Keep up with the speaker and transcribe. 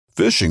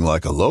Fishing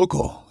like a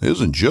local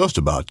isn't just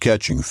about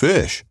catching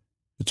fish.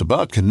 It's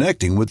about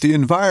connecting with the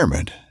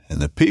environment and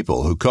the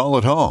people who call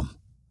it home.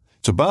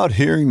 It's about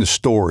hearing the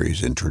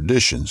stories and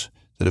traditions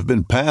that have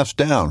been passed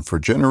down for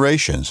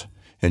generations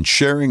and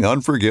sharing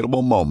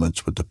unforgettable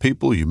moments with the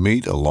people you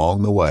meet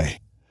along the way.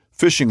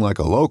 Fishing like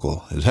a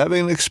local is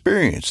having an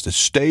experience that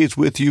stays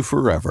with you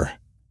forever.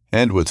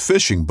 And with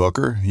Fishing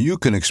Booker, you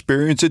can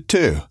experience it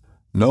too,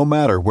 no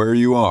matter where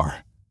you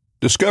are.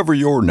 Discover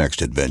your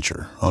next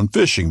adventure on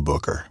Fishing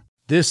Booker.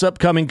 This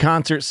upcoming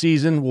concert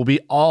season will be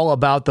all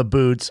about the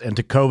boots, and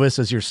Tecovas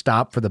is your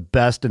stop for the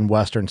best in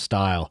Western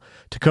style.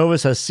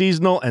 Tecovas has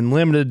seasonal and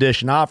limited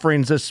edition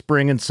offerings this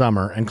spring and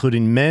summer,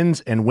 including men's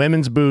and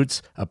women's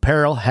boots,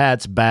 apparel,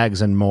 hats,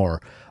 bags, and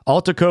more.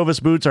 All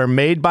Tecovas boots are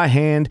made by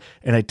hand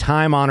in a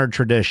time-honored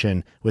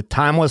tradition with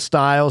timeless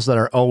styles that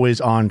are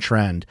always on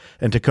trend.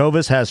 And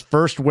Tecovas has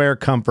first wear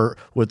comfort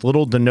with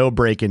little to no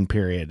break-in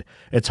period.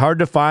 It's hard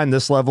to find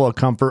this level of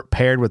comfort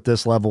paired with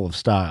this level of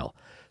style.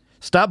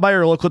 Stop by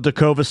your local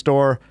Tecovas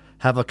store,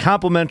 have a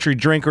complimentary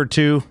drink or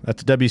two,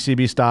 that's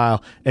WCB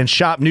style, and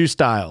shop new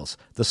styles.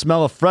 The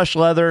smell of fresh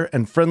leather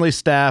and friendly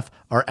staff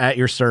are at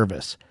your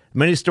service.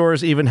 Many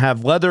stores even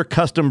have leather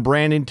custom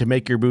branding to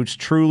make your boots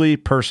truly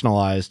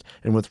personalized.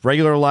 And with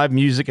regular live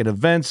music and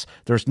events,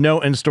 there's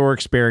no in-store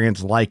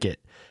experience like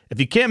it.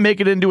 If you can't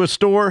make it into a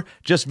store,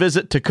 just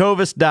visit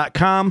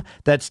tecovas.com.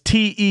 That's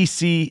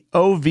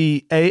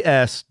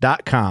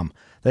TECOVAS.com.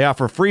 They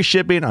offer free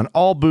shipping on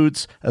all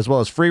boots, as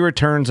well as free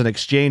returns and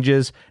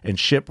exchanges, and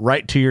ship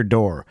right to your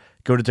door.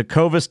 Go to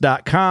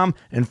tecovas.com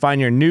and find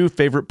your new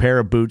favorite pair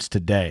of boots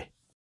today.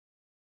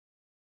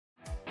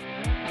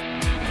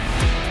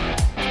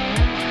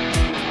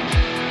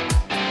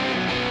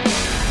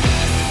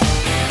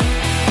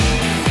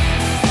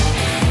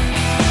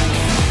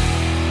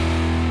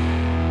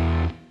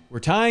 We're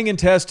tying and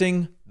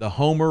testing the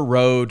Homer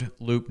Rhode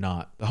loop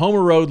knot. The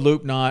Homer Rhode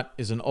loop knot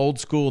is an old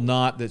school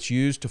knot that's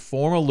used to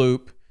form a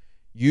loop,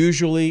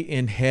 usually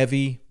in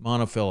heavy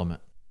monofilament.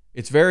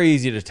 It's very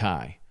easy to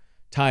tie.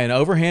 Tie an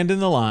overhand in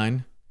the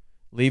line,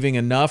 leaving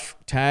enough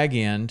tag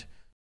end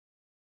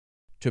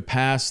to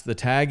pass the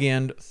tag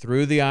end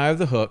through the eye of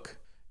the hook,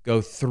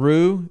 go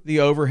through the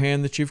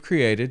overhand that you've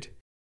created,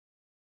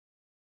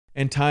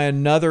 and tie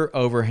another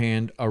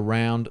overhand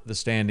around the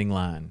standing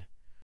line.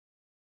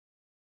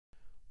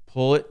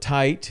 Pull it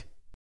tight,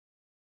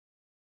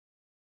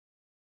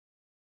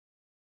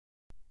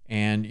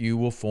 and you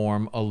will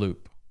form a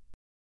loop.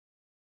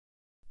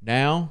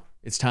 Now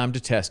it's time to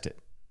test it.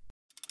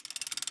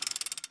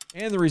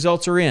 And the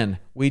results are in.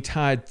 We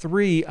tied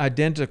 3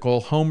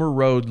 identical Homer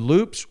Rhode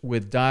loops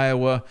with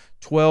Daiwa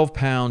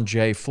 12-pound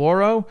J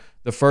Fluoro.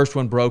 The first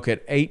one broke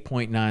at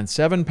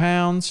 8.97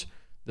 pounds.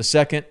 The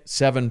second,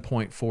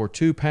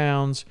 7.42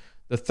 pounds.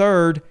 The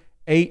third,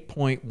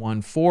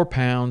 8.14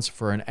 pounds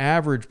for an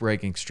average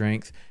breaking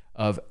strength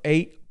of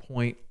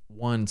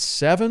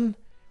 8.17,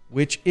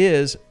 which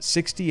is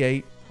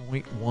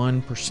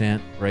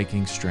 68.1%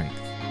 breaking strength.